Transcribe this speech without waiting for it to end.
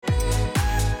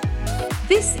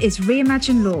This is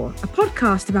Reimagine Law, a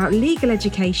podcast about legal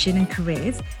education and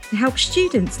careers to help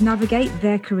students navigate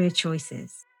their career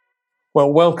choices.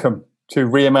 Well, welcome to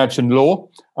Reimagine Law.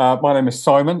 My name is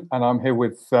Simon, and I'm here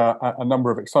with a number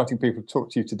of exciting people to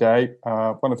talk to you today,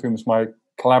 one of whom is my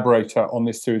collaborator on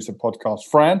this series of podcasts,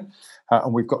 Fran,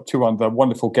 and we've got two other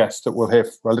wonderful guests that we'll hear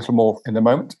a little more in a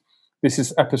moment. This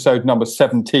is episode number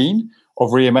 17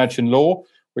 of Reimagine Law,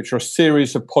 which are a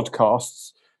series of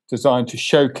podcasts designed to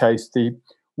showcase the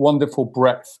wonderful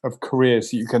breadth of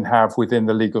careers that you can have within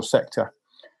the legal sector.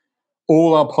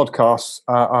 All our podcasts,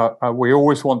 we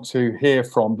always want to hear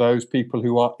from those people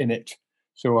who are in it,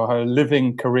 so are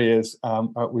living careers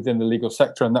within the legal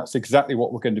sector, and that's exactly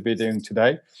what we're going to be doing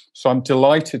today. So I'm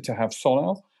delighted to have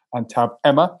Sonal and to have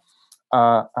Emma, who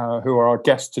are our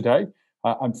guests today,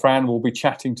 and Fran will be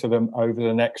chatting to them over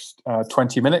the next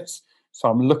 20 minutes. So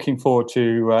I'm looking forward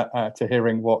to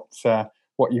hearing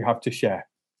what you have to share.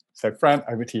 So Fran,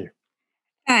 over to you.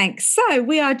 Thanks. So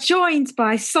we are joined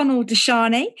by Sonal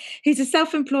Dashani, who's a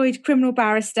self-employed criminal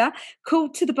barrister,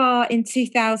 called to the bar in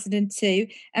 2002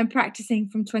 and practicing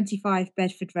from 25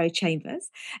 Bedford Row Chambers.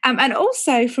 And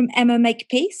also from Emma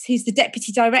Makepeace, who's the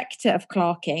Deputy Director of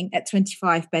Clerking at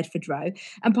 25 Bedford Row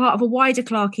and part of a wider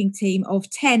clerking team of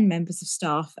 10 members of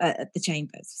staff at the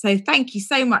Chambers. So thank you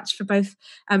so much for both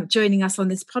joining us on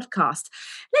this podcast.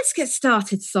 Let's get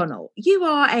started, Sonal. You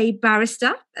are a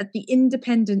barrister at the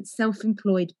Independent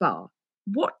Self-Employed Bar.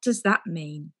 What does that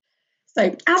mean?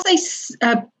 So, as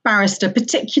a barrister,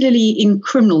 particularly in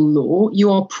criminal law, you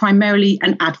are primarily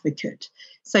an advocate.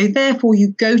 So, therefore, you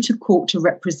go to court to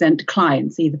represent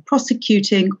clients, either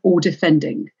prosecuting or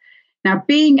defending. Now,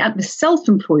 being at the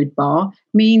self-employed bar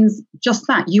means just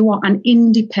that. You are an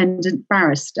independent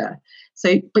barrister.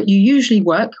 So, but you usually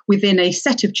work within a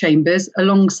set of chambers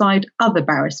alongside other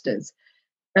barristers.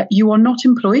 You are not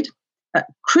employed.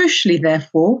 Crucially,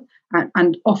 therefore,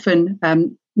 and often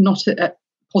not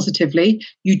positively,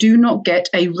 you do not get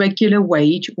a regular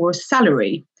wage or a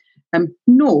salary,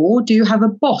 nor do you have a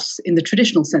boss in the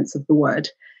traditional sense of the word.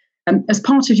 As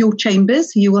part of your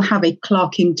chambers, you will have a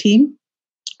clerking team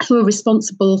who are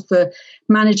responsible for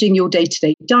managing your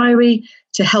day-to-day diary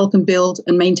to help and build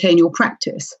and maintain your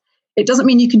practice. It doesn't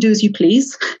mean you can do as you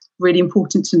please, really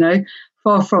important to know.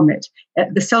 Far from it.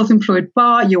 At the self-employed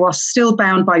bar, you are still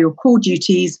bound by your core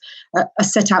duties are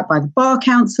set out by the Bar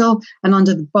Council and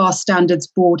under the Bar Standards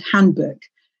Board handbook.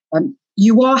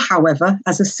 You are, however,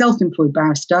 as a self-employed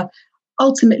barrister,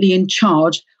 ultimately in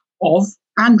charge of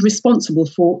and responsible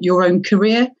for your own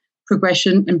career,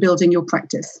 progression and building your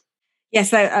practice. Yes,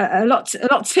 so a lot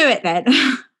to it then.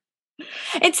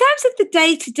 In terms of the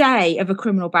day-to-day of a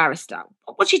criminal barrister,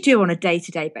 what do you do on a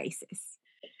day-to-day basis?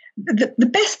 The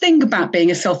best thing about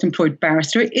being a self-employed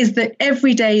barrister is that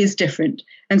every day is different.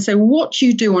 And so what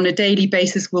you do on a daily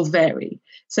basis will vary.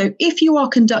 So if you are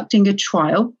conducting a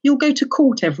trial, you'll go to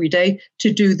court every day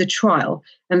to do the trial.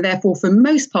 And therefore, for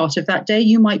most part of that day,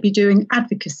 you might be doing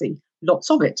advocacy, lots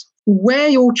of it. Where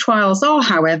your trials are,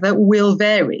 however, will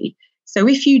vary. So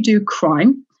if you do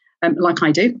crime, like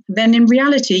I do, then in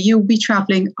reality, you'll be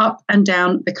traveling up and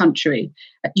down the country.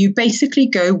 You basically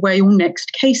go where your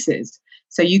next case is.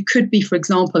 So you could be, for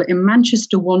example, in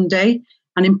Manchester one day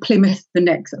and in Plymouth the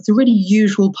next. That's a really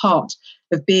usual part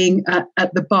of being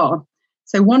at the bar.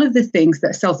 So one of the things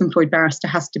that a self-employed barrister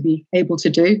has to be able to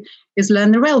do is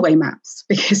learn the railway maps,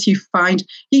 because you find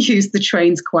you use the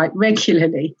trains quite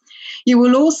regularly. You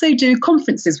will also do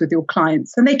conferences with your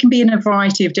clients, and they can be in a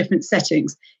variety of different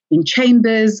settings, in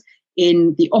chambers,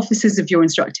 in the offices of your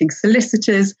instructing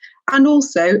solicitors, and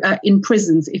also in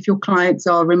prisons if your clients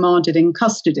are remanded in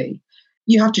custody.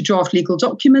 You have to draft legal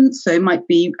documents, so it might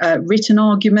be written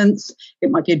arguments, it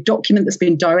might be a document that's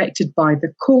been directed by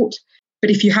the court.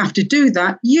 But if you have to do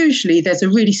that, usually there's a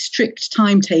really strict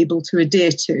timetable to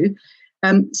adhere to.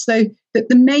 So that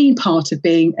the main part of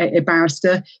being a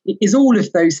barrister is all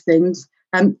of those things.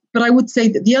 But I would say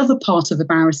that the other part of a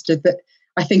barrister that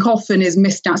I think often is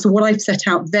missed out, so what I've set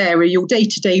out there are your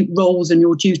day-to-day roles and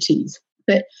your duties.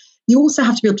 But you also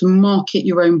have to be able to market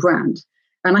your own brand.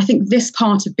 And I think this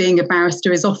part of being a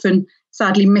barrister is often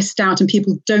sadly missed out, and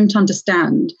people don't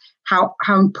understand how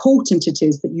important it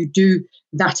is that you do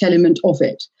that element of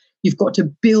it. You've got to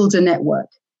build a network.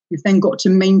 You've then got to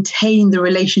maintain the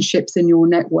relationships in your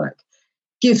network,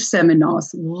 give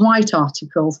seminars, write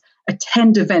articles,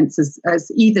 attend events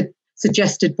as either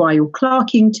suggested by your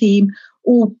clerking team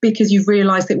or because you've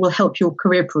realised it will help your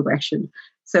career progression.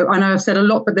 So I know I've said a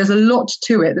lot, but there's a lot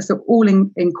to it. That's all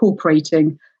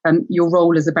incorporating your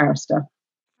role as a barrister.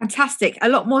 Fantastic. A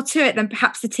lot more to it than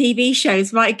perhaps the TV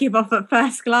shows might give off at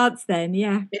first glance then,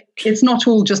 yeah. It's not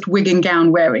all just wig and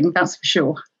gown wearing, that's for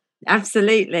sure.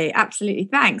 Absolutely.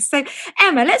 Thanks. So,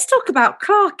 Emma, let's talk about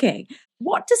clerking.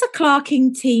 What does a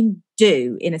clerking team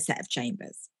do in a set of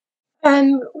chambers?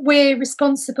 We're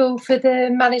responsible for the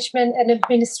management and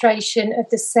administration of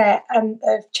the set and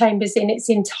of chambers in its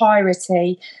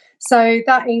entirety. So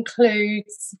that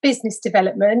includes business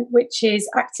development, which is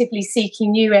actively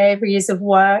seeking new areas of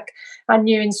work and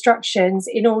new instructions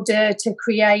in order to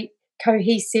create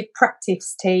cohesive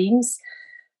practice teams,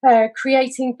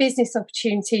 creating business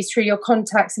opportunities through your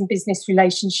contacts and business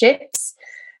relationships,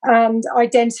 and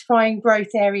identifying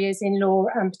growth areas in law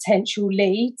and potential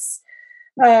leads.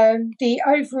 The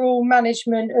overall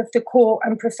management of the core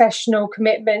and professional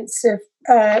commitments of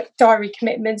diary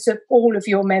commitments of all of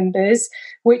your members,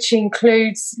 which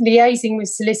includes liaising with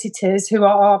solicitors who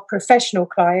are our professional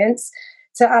clients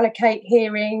to allocate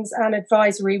hearings and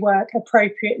advisory work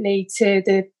appropriately to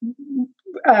the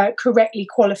correctly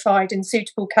qualified and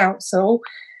suitable counsel,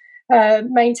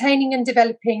 maintaining and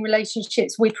developing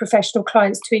relationships with professional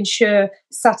clients to ensure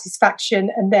satisfaction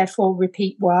and therefore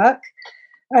repeat work,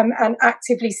 and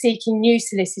actively seeking new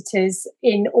solicitors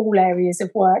in all areas of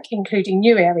work, including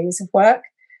new areas of work,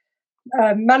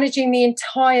 managing the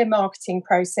entire marketing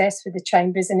process for the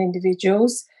chambers and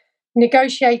individuals,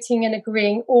 negotiating and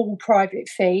agreeing all private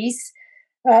fees,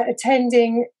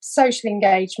 attending social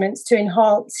engagements to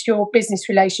enhance your business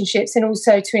relationships and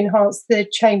also to enhance the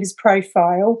chamber's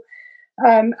profile,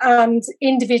 and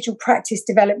individual practice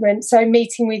development, so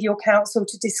meeting with your counsel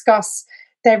to discuss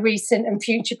their recent and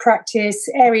future practice,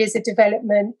 areas of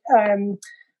development,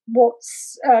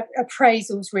 what's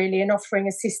appraisals really, and offering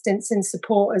assistance and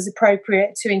support as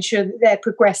appropriate to ensure that they're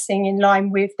progressing in line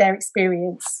with their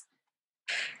experience.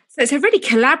 So it's a really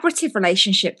collaborative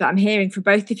relationship that I'm hearing from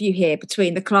both of you here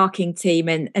between the clerking team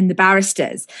and the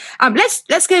barristers.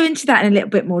 Let's go into that in a little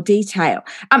bit more detail.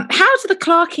 How do the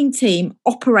clerking team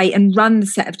operate and run the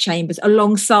set of chambers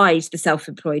alongside the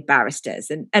self-employed barristers?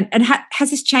 And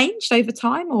has this changed over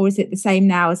time, or is it the same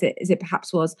now as it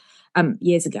perhaps was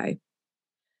years ago?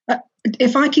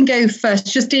 If I can go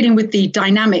first, just dealing with the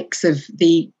dynamics of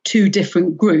the two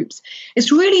different groups,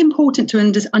 it's really important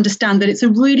to understand that it's a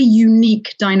really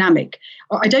unique dynamic.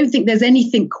 I don't think there's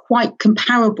anything quite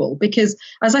comparable because,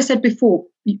 as I said before,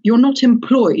 you're not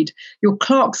employed. Your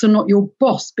clerks are not your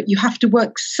boss, but you have to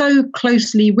work so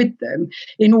closely with them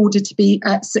in order to be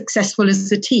successful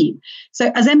as a team.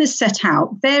 So as Emma set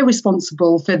out, they're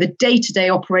responsible for the day-to-day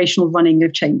operational running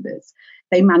of chambers.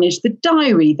 They manage the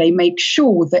diary. They make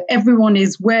sure that everyone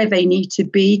is where they need to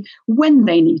be, when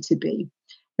they need to be.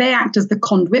 They act as the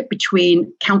conduit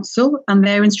between counsel and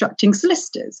their instructing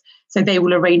solicitors. So they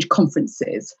will arrange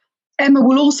conferences. Emma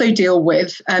will also deal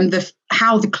with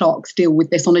how the clerks deal with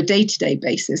this on a day-to-day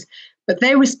basis, but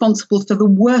they're responsible for the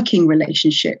working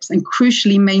relationships and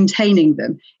crucially maintaining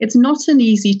them. It's not an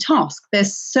easy task.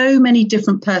 There's so many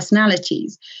different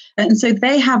personalities. And so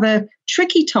they have a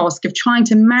tricky task of trying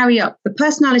to marry up the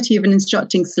personality of an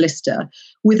instructing solicitor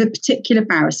with a particular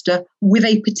barrister, with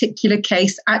a particular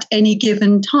case at any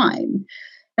given time.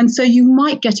 And so you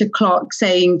might get a clerk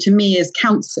saying to me as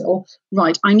counsel,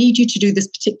 right, I need you to do this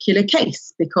particular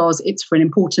case because it's for an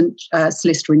important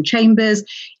solicitor in chambers,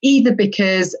 either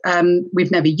because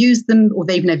we've never used them or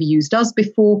they've never used us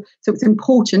before. So it's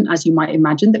important, as you might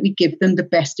imagine, that we give them the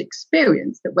best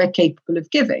experience that we're capable of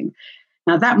giving.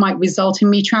 Now, that might result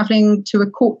in me travelling to a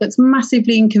court that's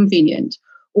massively inconvenient,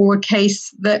 or a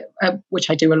case that, which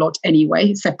I do a lot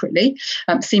anyway, separately,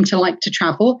 seem to like to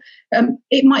travel.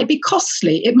 It might be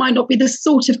costly. It might not be the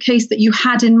sort of case that you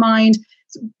had in mind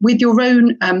with your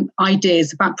own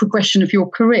ideas about progression of your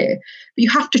career. But you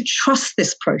have to trust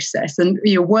this process, and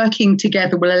working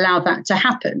together will allow that to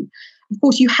happen. Of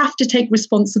course, you have to take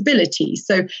responsibility.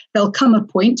 So there'll come a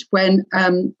point when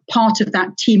part of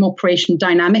that team operation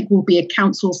dynamic will be a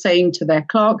counsel saying to their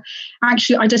clerk,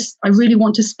 actually, I really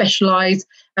want to specialise,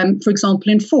 for example,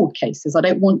 in fraud cases. I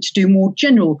don't want to do more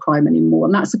general crime anymore.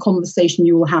 And that's a conversation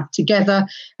you will have together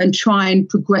and try and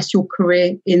progress your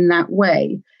career in that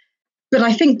way. But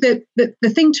I think that the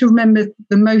thing to remember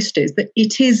the most is that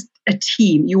it is a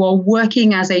team. You are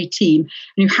working as a team. And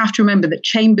you have to remember that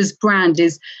Chambers brand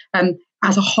is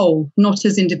as a whole, not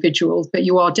as individuals, but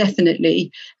you are definitely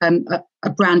a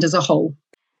brand as a whole.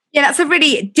 Yeah, that's a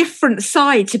really different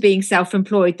side to being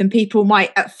self-employed than people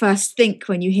might at first think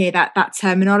when you hear that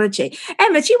terminology.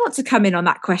 Emma, do you want to come in on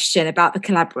that question about the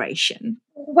collaboration?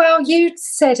 Well, you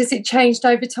said, has it changed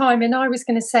over time? And I was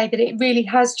going to say that it really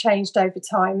has changed over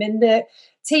time, and that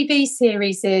TV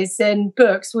series and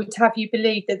books would have you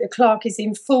believe that the clerk is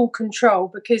in full control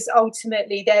because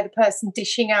ultimately they're the person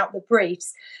dishing out the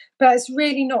briefs. But it's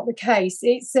really not the case.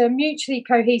 It's a mutually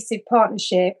cohesive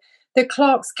partnership. The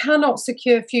clerks cannot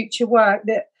secure future work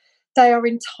that they are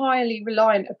entirely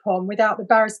reliant upon without the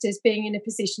barristers being in a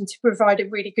position to provide a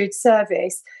really good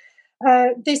service.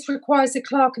 This requires the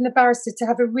clerk and the barrister to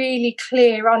have a really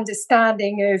clear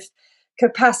understanding of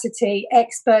capacity,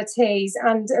 expertise,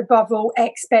 and above all,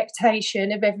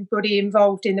 expectation of everybody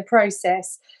involved in the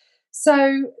process.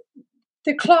 So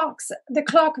the clerk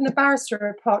and the barrister are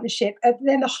a partnership, and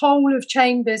then the whole of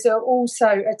chambers are also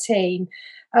a team,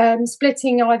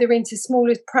 splitting either into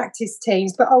smaller practice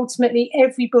teams, but ultimately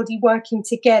everybody working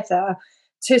together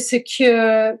to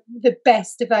secure the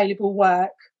best available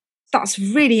work. That's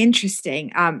really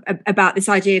interesting about this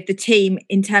idea of the team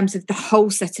in terms of the whole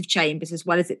set of chambers, as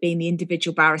well as it being the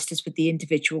individual barristers with the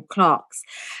individual clerks.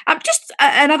 Just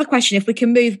another question, if we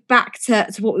can move back to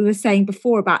what we were saying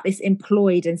before about this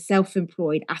employed and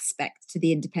self-employed aspect to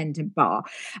the independent bar.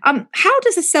 How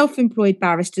does a self-employed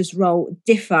barrister's role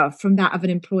differ from that of an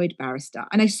employed barrister?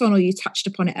 I know, Sonal, you touched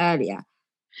upon it earlier.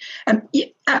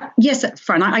 Yes,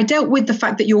 Fran, I dealt with the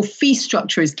fact that your fee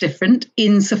structure is different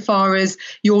insofar as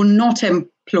you're not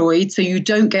employed, so you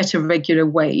don't get a regular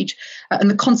wage. And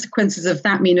the consequences of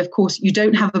that mean, of course, you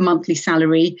don't have a monthly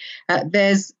salary.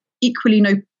 There's equally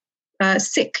no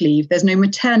sick leave, there's no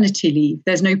maternity leave,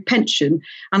 there's no pension.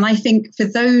 And I think for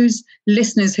those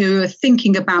listeners who are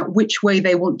thinking about which way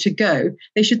they want to go,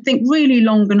 they should think really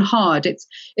long and hard.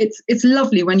 It's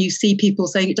lovely when you see people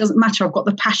saying, it doesn't matter, I've got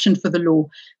the passion for the law.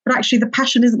 But actually the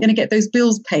passion isn't going to get those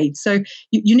bills paid. So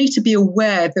you need to be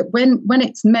aware that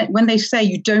when they say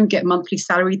you don't get monthly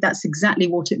salary, that's exactly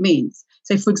what it means.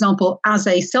 So, for example, as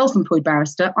a self-employed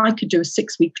barrister, I could do a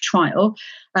 6-week trial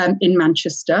in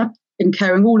Manchester,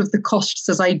 incurring all of the costs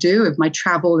as I do of my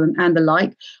travel and the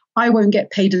like. I won't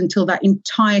get paid until that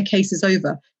entire case is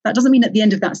over. That doesn't mean at the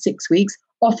end of that 6 weeks.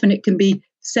 Often it can be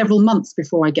several months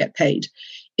before I get paid.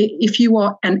 If you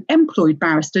are an employed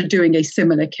barrister doing a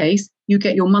similar case, you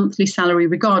get your monthly salary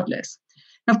regardless.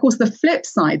 Now, of course, the flip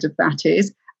side of that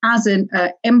is, as an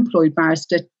employed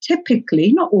barrister,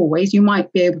 typically, not always, you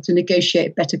might be able to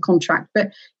negotiate a better contract,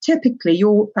 but typically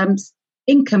your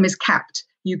income is capped.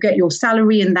 You get your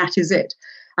salary and that is it.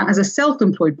 As a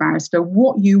self-employed barrister,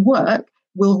 what you work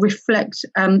will reflect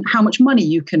how much money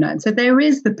you can earn. So there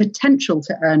is the potential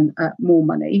to earn more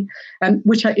money,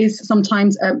 which is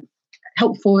sometimes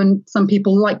helpful, and some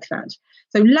people like that.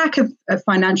 So lack of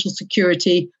financial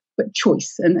security, but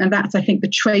choice. And that's, I think, the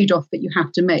trade-off that you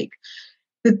have to make.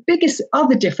 The biggest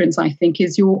other difference, I think,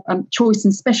 is your choice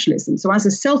in specialism. So as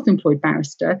a self-employed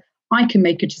barrister, I can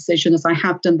make a decision, as I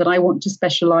have done, that I want to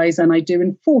specialise, and I do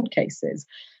in fraud cases.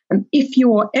 And if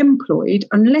you are employed,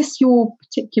 unless your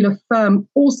particular firm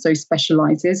also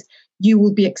specialises, you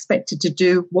will be expected to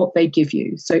do what they give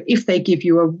you. So if they give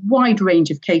you a wide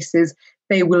range of cases,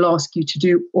 they will ask you to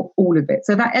do all of it.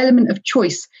 So that element of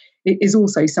choice is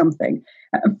also something.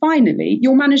 And finally,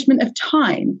 your management of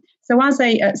time. So as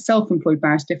a self-employed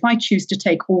barrister, if I choose to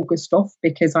take August off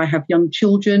because I have young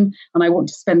children and I want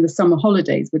to spend the summer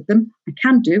holidays with them, I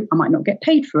can do. I might not get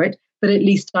paid for it, but at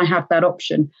least I have that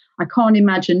option. I can't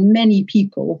imagine many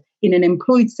people in an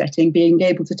employed setting being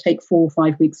able to take 4 or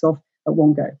 5 weeks off at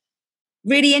one go.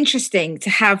 Really interesting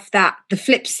to have the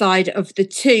flip side of the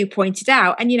two pointed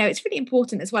out. And, it's really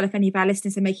important as well, if any of our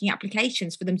listeners are making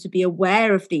applications, for them to be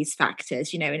aware of these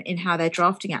factors, in how they're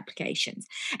drafting applications.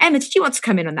 Emma, did you want to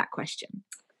come in on that question?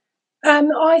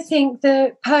 I think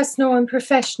that personal and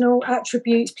professional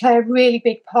attributes play a really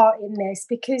big part in this,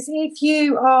 because if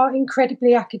you are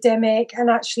incredibly academic and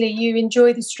actually you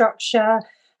enjoy the structure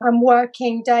and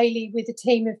working daily with a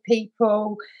team of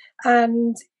people,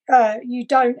 and you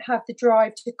don't have the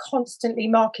drive to constantly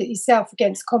market yourself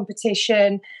against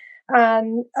competition,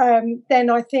 and then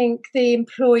I think the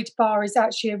employed bar is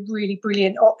actually a really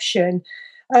brilliant option.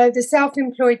 The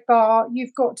self-employed bar,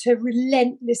 you've got to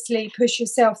relentlessly push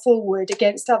yourself forward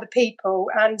against other people,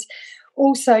 and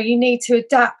also you need to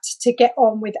adapt to get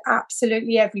on with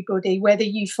absolutely everybody, whether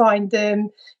you find them,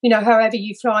 however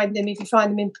you find them. If you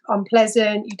find them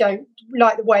unpleasant, you don't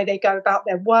like the way they go about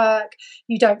their work,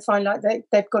 you don't find like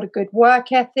they've got a good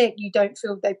work ethic, you don't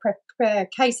feel they prepare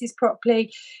cases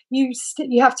properly, you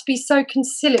have to be so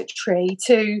conciliatory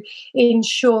to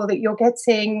ensure that you're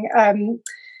getting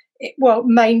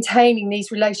maintaining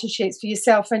these relationships for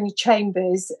yourself and your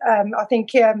chambers. I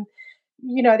think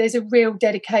there's a real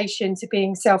dedication to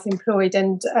being self-employed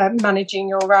and managing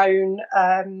your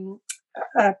own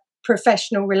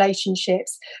professional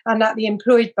relationships. And at the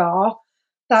employed bar,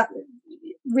 that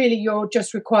really you're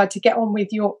just required to get on with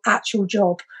your actual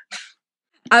job.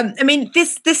 I mean,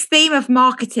 this theme of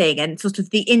marketing and sort of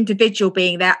the individual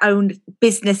being their own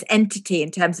business entity in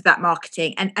terms of that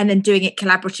marketing, and then doing it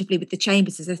collaboratively with the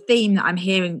chambers is a theme that I'm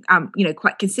hearing,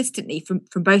 quite consistently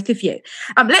from both of you.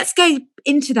 Let's go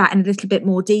into that in a little bit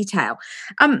more detail.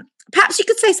 Perhaps you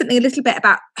could say something a little bit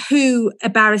about who a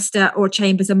barrister or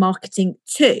chambers are marketing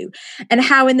to, and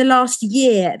how in the last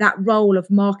year that role of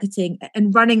marketing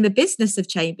and running the business of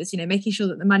chambers, making sure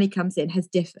that the money comes in, has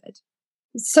differed.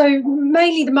 So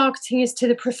mainly the marketing is to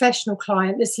the professional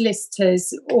client, the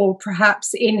solicitors, or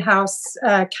perhaps in-house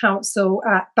counsel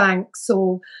at banks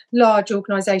or large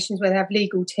organisations where they have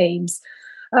legal teams.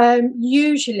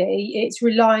 Usually it's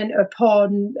reliant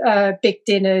upon big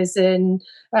dinners and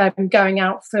going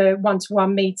out for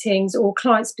one-to-one meetings or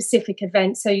client-specific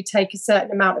events. So you take a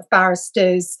certain amount of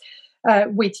barristers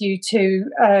with you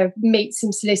to meet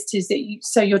some solicitors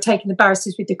so you're taking the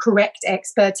barristers with the correct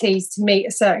expertise to meet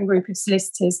a certain group of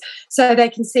solicitors, so they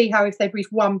can see how if they brief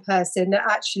one person that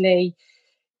actually,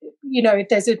 if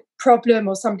there's a problem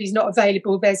or somebody's not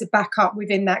available, there's a backup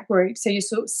within that group. So you're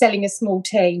sort of selling a small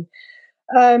team.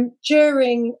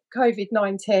 During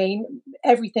COVID-19,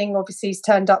 everything obviously is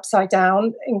turned upside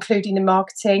down, including the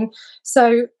marketing.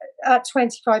 So at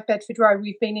 25 Bedford Row,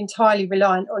 we've been entirely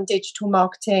reliant on digital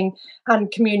marketing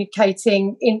and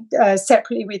communicating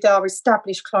separately with our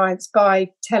established clients by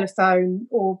telephone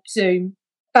or Zoom,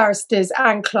 barristers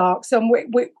and clerks, and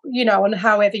we on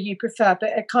however you prefer,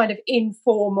 but a kind of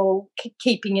informal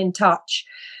keeping in touch.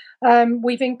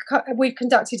 We've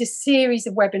conducted a series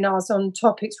of webinars on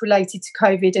topics related to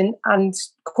COVID and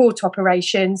court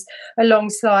operations,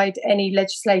 alongside any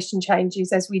legislation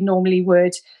changes, as we normally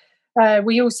would.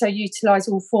 We also utilise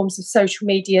all forms of social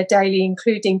media daily,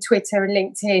 including Twitter and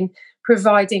LinkedIn,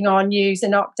 providing our news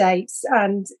and updates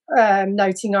and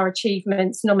noting our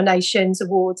achievements, nominations,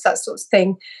 awards, that sort of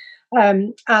thing.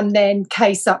 And then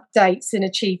case updates and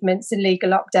achievements and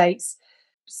legal updates.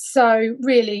 So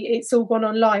really, it's all gone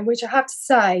online, which I have to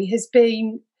say has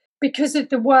been, because of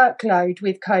the workload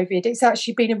with COVID, it's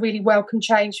actually been a really welcome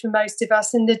change for most of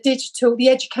us. And the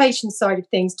education side of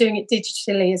things, doing it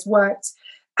digitally, has worked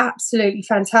absolutely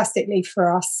fantastically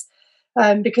for us,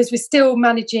 because we're still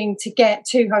managing to get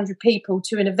 200 people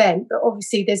to an event, but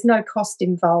obviously there's no cost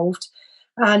involved.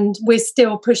 And we're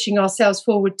still pushing ourselves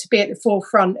forward to be at the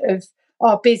forefront of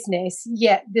our business,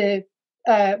 yet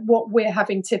what we're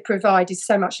having to provide is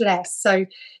so much less. So,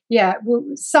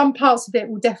 some parts of it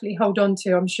will definitely hold on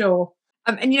to, I'm sure.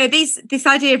 And this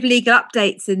idea of legal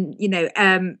updates and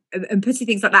and putting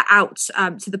things like that out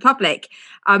to the public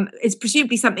is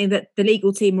presumably something that the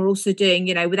legal team are also doing,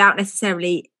 without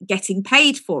necessarily getting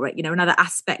paid for it. Another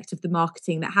aspect of the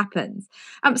marketing that happens.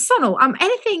 Sonal,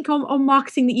 anything on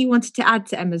marketing that you wanted to add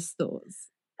to Emma's thoughts?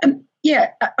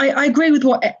 I agree with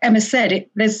what Emma said.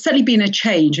 There's certainly been a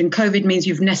change, and COVID means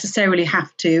you've necessarily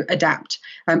have to adapt.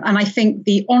 And I think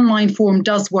the online forum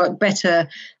does work better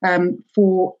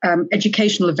for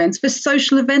educational events. For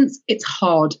social events, it's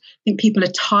hard. I think people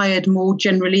are tired more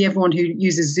generally. Everyone who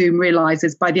uses Zoom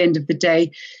realizes by the end of the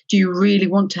day, do you really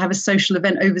want to have a social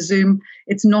event over Zoom?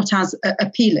 It's not as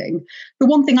appealing. The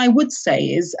one thing I would say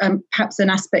is perhaps an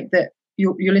aspect that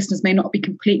your listeners may not be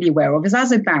completely aware of is,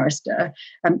 as a barrister,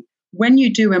 when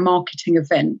you do a marketing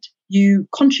event, you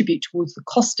contribute towards the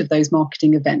cost of those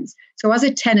marketing events. So as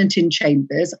a tenant in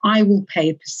Chambers, I will pay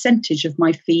a percentage of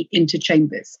my fee into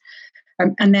Chambers.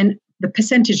 And then the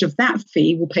percentage of that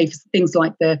fee will pay for things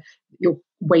like your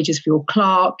wages for your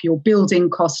clerk, your building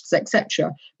costs,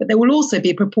 etc. But there will also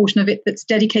be a proportion of it that's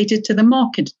dedicated to the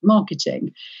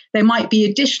marketing. There might be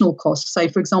additional costs. So,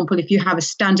 for example, if you have a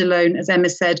standalone, as Emma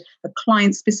said, a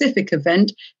client-specific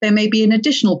event, there may be an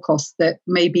additional cost that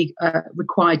may be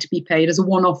required to be paid as a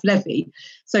one-off levy.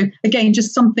 So, again,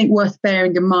 just something worth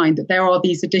bearing in mind, that there are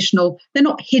these additional, they're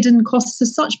not hidden costs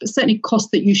as such, but certainly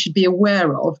costs that you should be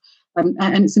aware of. And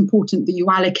it's important that you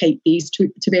allocate these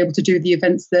to be able to do the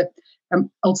events that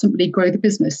ultimately grow the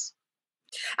business.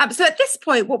 So at this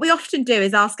point, what we often do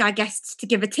is ask our guests to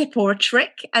give a tip or a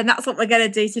trick, and that's what we're going to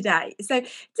do today. So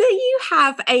do you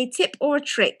have a tip or a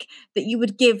trick that you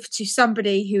would give to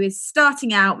somebody who is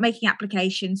starting out, making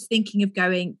applications, thinking of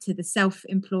going to the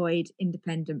self-employed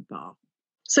independent bar?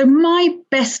 So my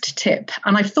best tip,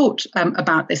 and I've thought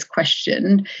about this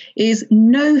question, is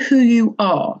know who you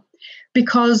are,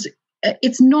 because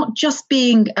it's not just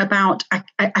being about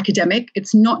academic.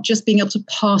 It's not just being able to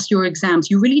pass your exams.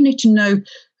 You really need to know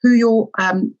who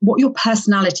what your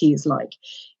personality is like.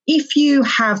 If you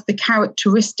have the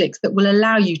characteristics that will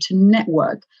allow you to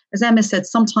network, as Emma said,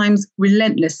 sometimes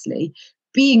relentlessly,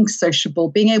 being sociable,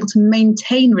 being able to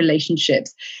maintain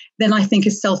relationships, then I think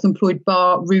a self-employed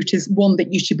bar route is one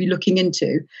that you should be looking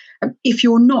into. If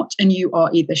you're not, and you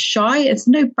are either shy, it's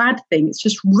no bad thing. It's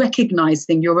just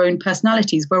recognizing your own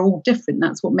personalities. We're all different.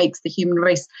 That's what makes the human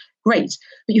race great.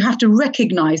 But you have to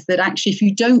recognize that actually, if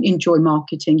you don't enjoy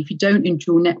marketing, if you don't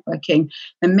enjoy networking,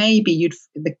 then maybe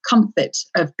the comfort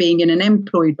of being in an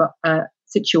employed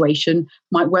situation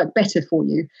might work better for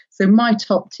you. So my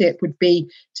top tip would be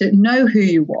to know who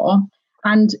you are.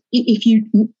 And if you,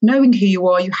 knowing who you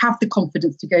are, you have the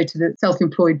confidence to go to the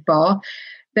self-employed bar,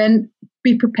 then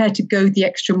be prepared to go the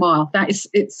extra mile.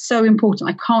 It's so important.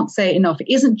 I can't say it enough.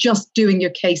 It isn't just doing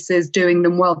your cases, doing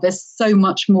them well. There's so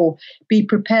much more. Be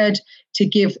prepared to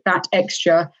give that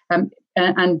extra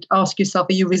and ask yourself,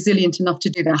 are you resilient enough to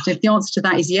do that? If the answer to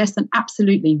that is yes, then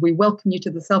absolutely, we welcome you to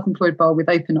the self-employed bar with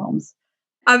open arms.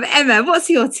 Emma, what's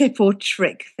your tip or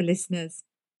trick for listeners?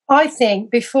 I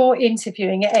think before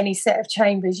interviewing at any set of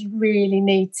chambers, you really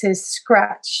need to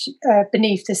scratch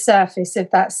beneath the surface of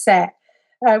that set.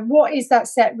 What is that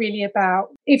set really about?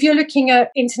 If you're looking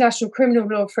at international criminal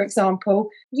law, for example,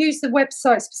 use the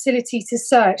website's facility to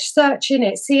search in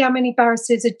it, see how many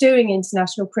barristers are doing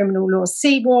international criminal law,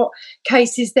 see what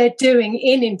cases they're doing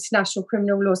in international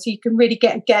criminal law, so you can really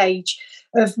get a gauge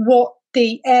of what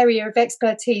the area of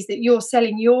expertise that you're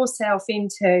selling yourself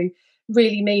into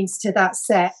really means to that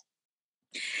set.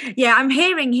 Yeah, I'm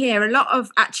hearing here a lot of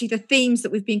actually the themes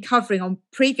that we've been covering on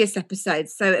previous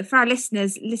episodes. So for our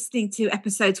listeners listening to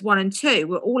episodes 1 and 2,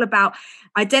 we're all about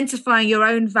identifying your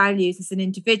own values as an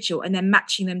individual and then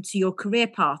matching them to your career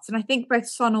path. And I think both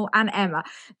Sonal and Emma,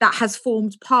 that has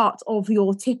formed part of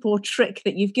your tip or trick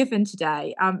that you've given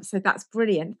today. So that's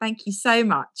brilliant. Thank you so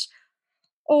much.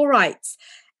 All right.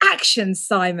 Actions,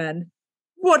 Simon.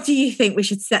 What do you think we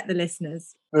should set the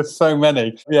listeners? There's so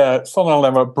many. Yeah, Sonal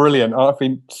and Emma, brilliant. I've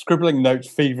been scribbling notes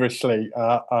feverishly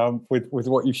with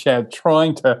what you've shared,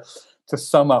 trying to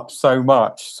sum up so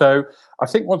much. So I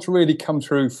think what's really come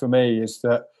through for me is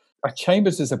that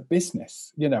Chambers is a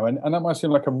business, and that might seem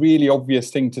like a really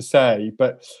obvious thing to say,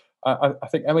 but I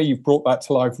think, Emma, you've brought that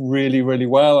to life really, really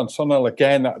well. And Sonal,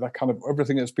 again, that kind of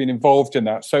everything that's been involved in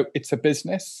that. So it's a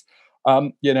business,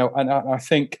 and I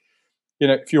think,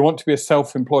 if you want to be a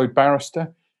self-employed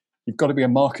barrister, you've got to be a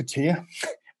marketeer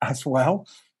as well,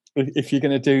 if you're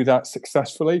going to do that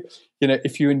successfully.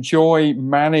 If you enjoy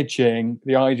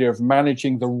the idea of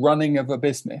managing the running of a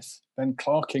business, then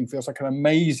clerking feels like an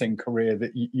amazing career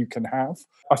that you can have.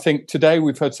 I think today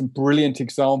we've heard some brilliant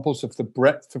examples of the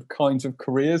breadth of kinds of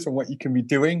careers and what you can be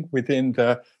doing within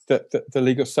the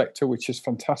legal sector, which is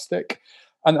fantastic.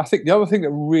 And I think the other thing that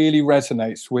really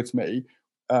resonates with me,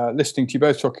 listening to you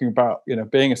both talking about,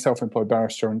 being a self-employed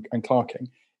barrister and clerking,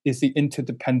 is the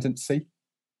interdependency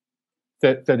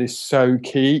that is so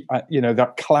key.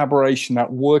 That collaboration,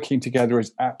 that working together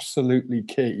is absolutely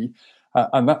key.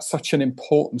 And that's such an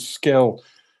important skill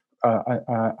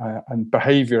and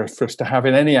behavior for us to have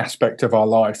in any aspect of our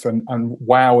life. And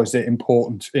wow, is it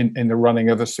important in the running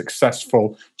of a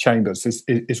successful Chambers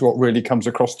is what really comes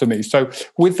across to me. So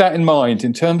with that in mind,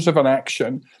 in terms of an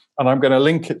action, and I'm going to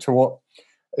link it to what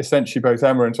essentially both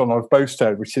Emma and Sonal have both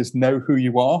said, which is know who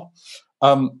you are.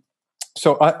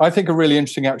 So I think a really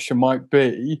interesting action might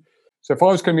be, so if I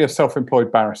was going to be a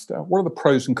self-employed barrister, what are the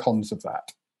pros and cons of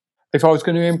that? If I was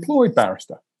going to be an employed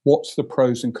barrister, what's the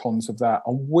pros and cons of that?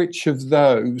 And which of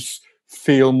those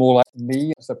feel more like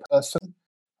me as a person,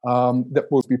 that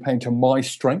would be playing to my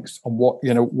strengths and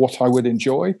what I would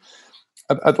enjoy?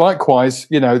 And likewise,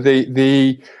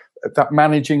 that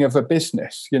managing of a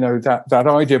business, that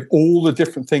idea of all the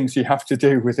different things you have to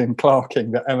do within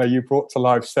clerking that, Emma, you brought to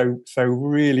life so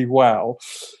really well,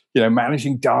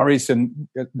 managing diaries and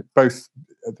both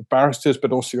the barristers,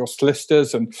 but also your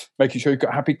solicitors, and making sure you've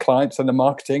got happy clients and the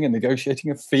marketing and negotiating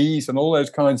of fees and all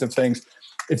those kinds of things.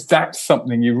 If that's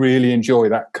something you really enjoy,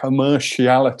 that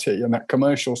commerciality and that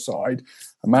commercial side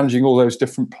and managing all those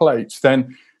different plates,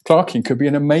 then clerking could be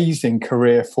an amazing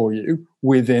career for you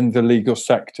within the legal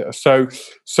sector. So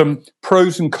some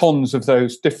pros and cons of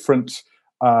those different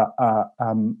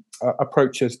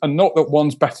approaches, and not that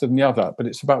one's better than the other, but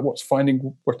it's about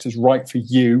finding what is right for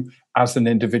you as an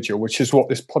individual, which is what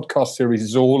this podcast series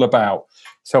is all about.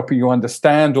 It's helping you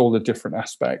understand all the different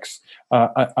aspects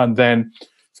and then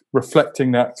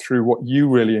reflecting that through what you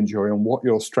really enjoy and what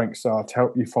your strengths are to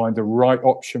help you find the right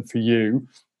option for you,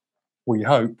 we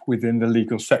hope, within the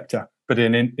legal sector, but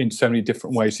in so many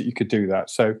different ways that you could do that.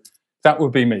 So that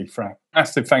would be me, Frank.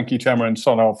 Massive thank you to Emma and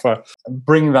Sonal for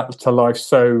bringing that to life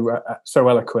so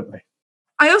eloquently.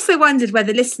 I also wondered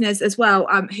whether listeners as well,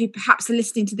 who perhaps are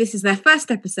listening to this as their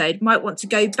first episode, might want to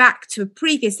go back to a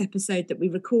previous episode that we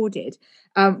recorded,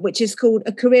 which is called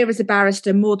A Career as a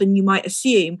Barrister, More Than You Might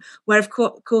Assume, where, of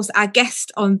course, our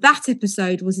guest on that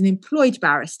episode was an employed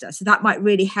barrister. So that might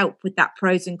really help with that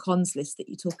pros and cons list that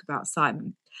you talk about,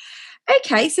 Simon.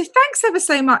 Okay, so thanks ever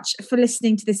so much for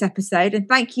listening to this episode, and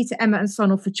thank you to Emma and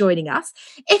Sonal for joining us.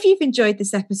 If you've enjoyed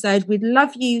this episode, we'd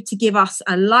love you to give us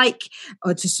a like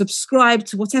or to subscribe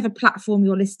to whatever platform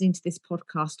you're listening to this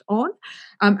podcast on.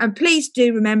 And please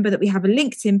do remember that we have a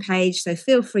LinkedIn page, so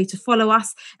feel free to follow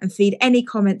us and feed any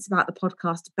comments about the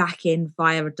podcast back in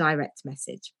via a direct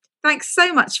message. Thanks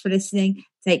so much for listening.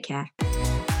 Take care.